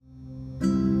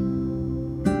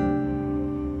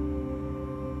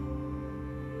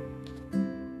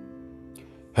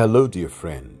Hello, dear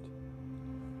friend.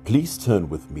 Please turn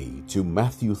with me to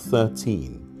Matthew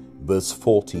 13, verse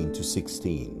 14 to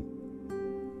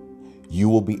 16. You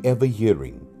will be ever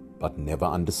hearing, but never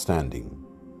understanding.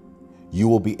 You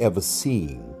will be ever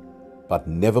seeing, but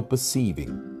never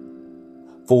perceiving.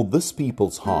 For this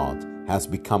people's heart has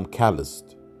become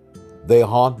calloused. They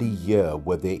hardly hear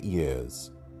with their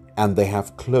ears, and they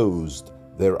have closed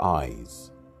their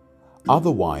eyes.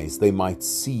 Otherwise they might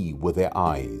see with their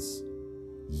eyes,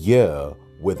 hear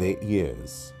with their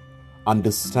ears,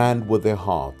 understand with their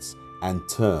hearts, and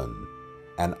turn,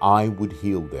 and I would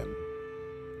heal them.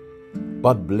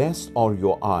 But blessed are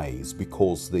your eyes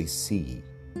because they see,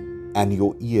 and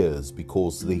your ears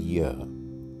because they hear.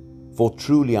 For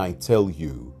truly I tell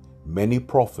you, many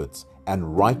prophets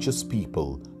and righteous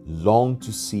people longed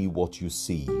to see what you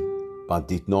see, but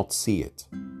did not see it,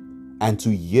 and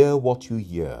to hear what you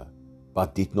hear,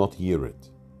 but did not hear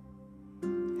it.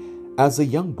 As a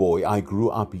young boy, I grew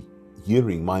up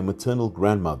hearing my maternal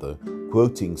grandmother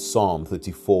quoting Psalm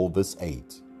 34 verse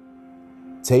 8.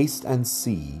 Taste and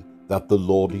see that the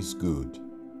Lord is good.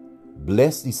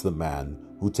 Blessed is the man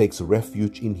who takes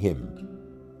refuge in him.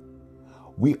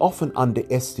 We often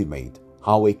underestimate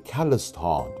how a calloused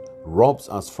heart robs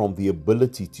us from the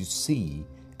ability to see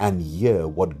and hear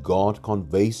what God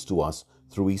conveys to us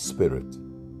through His Spirit.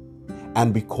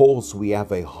 And because we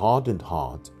have a hardened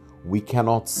heart, we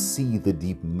cannot see the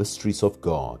deep mysteries of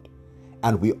God,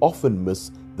 and we often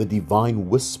miss the divine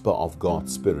whisper of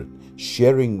God's Spirit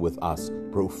sharing with us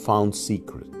profound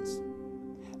secrets.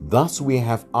 Thus we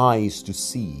have eyes to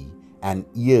see and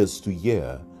ears to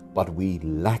hear, but we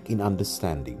lack in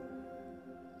understanding.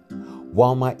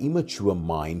 While my immature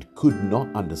mind could not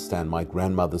understand my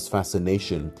grandmother's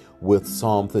fascination with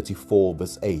Psalm 34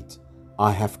 verse 8,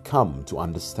 I have come to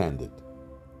understand it.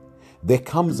 There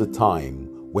comes a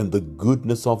time when the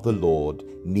goodness of the Lord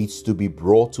needs to be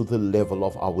brought to the level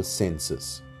of our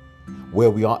senses, where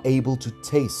we are able to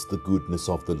taste the goodness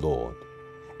of the Lord,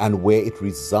 and where it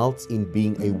results in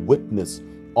being a witness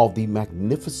of the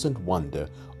magnificent wonder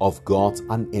of God's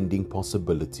unending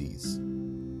possibilities.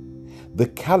 The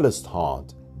calloused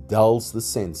heart dulls the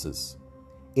senses.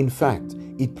 In fact,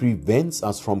 it prevents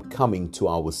us from coming to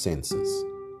our senses.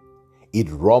 It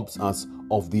robs us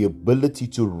of the ability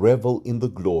to revel in the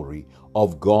glory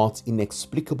of God's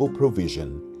inexplicable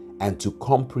provision and to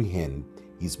comprehend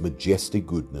His majestic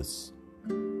goodness.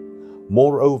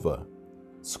 Moreover,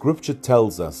 Scripture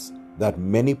tells us that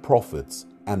many prophets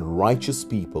and righteous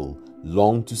people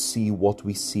long to see what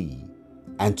we see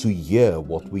and to hear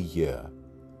what we hear,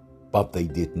 but they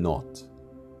did not.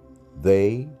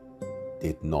 They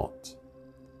did not.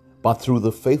 But through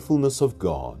the faithfulness of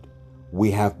God,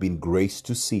 we have been graced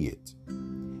to see it.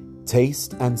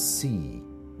 Taste and see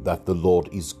that the Lord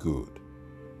is good.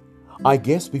 I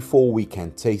guess before we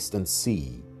can taste and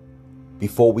see,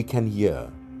 before we can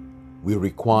hear, we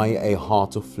require a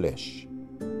heart of flesh.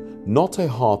 Not a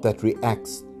heart that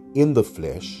reacts in the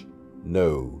flesh.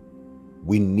 No,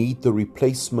 we need the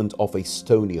replacement of a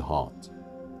stony heart.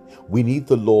 We need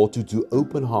the Lord to do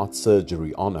open heart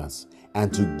surgery on us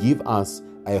and to give us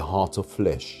a heart of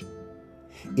flesh.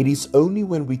 It is only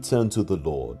when we turn to the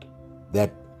Lord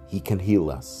that He can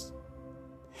heal us.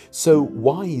 So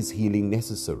why is healing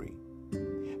necessary?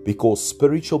 Because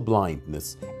spiritual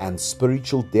blindness and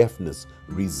spiritual deafness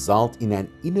result in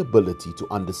an inability to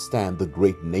understand the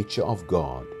great nature of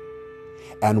God.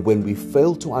 And when we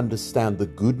fail to understand the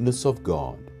goodness of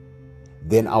God,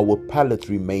 then our palate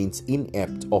remains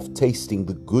inept of tasting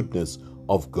the goodness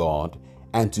of God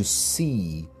and to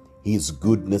see His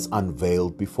goodness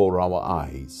unveiled before our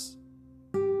eyes.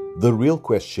 The real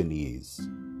question is,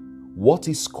 what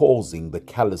is causing the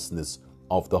callousness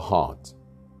of the heart?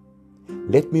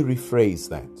 Let me rephrase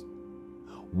that.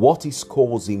 What is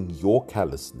causing your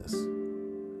callousness?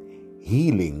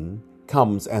 Healing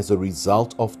comes as a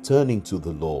result of turning to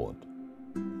the Lord.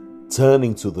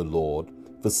 Turning to the Lord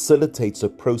facilitates a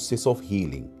process of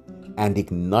healing and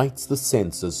ignites the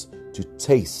senses to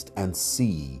taste and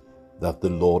see that the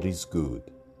Lord is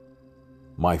good.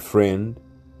 My friend,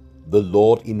 the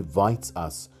Lord invites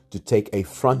us to take a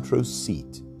front row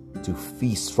seat to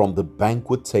feast from the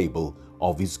banquet table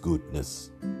of His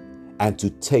goodness and to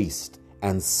taste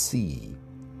and see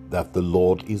that the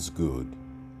Lord is good.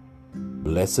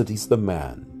 Blessed is the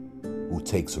man who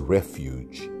takes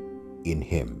refuge in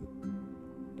Him.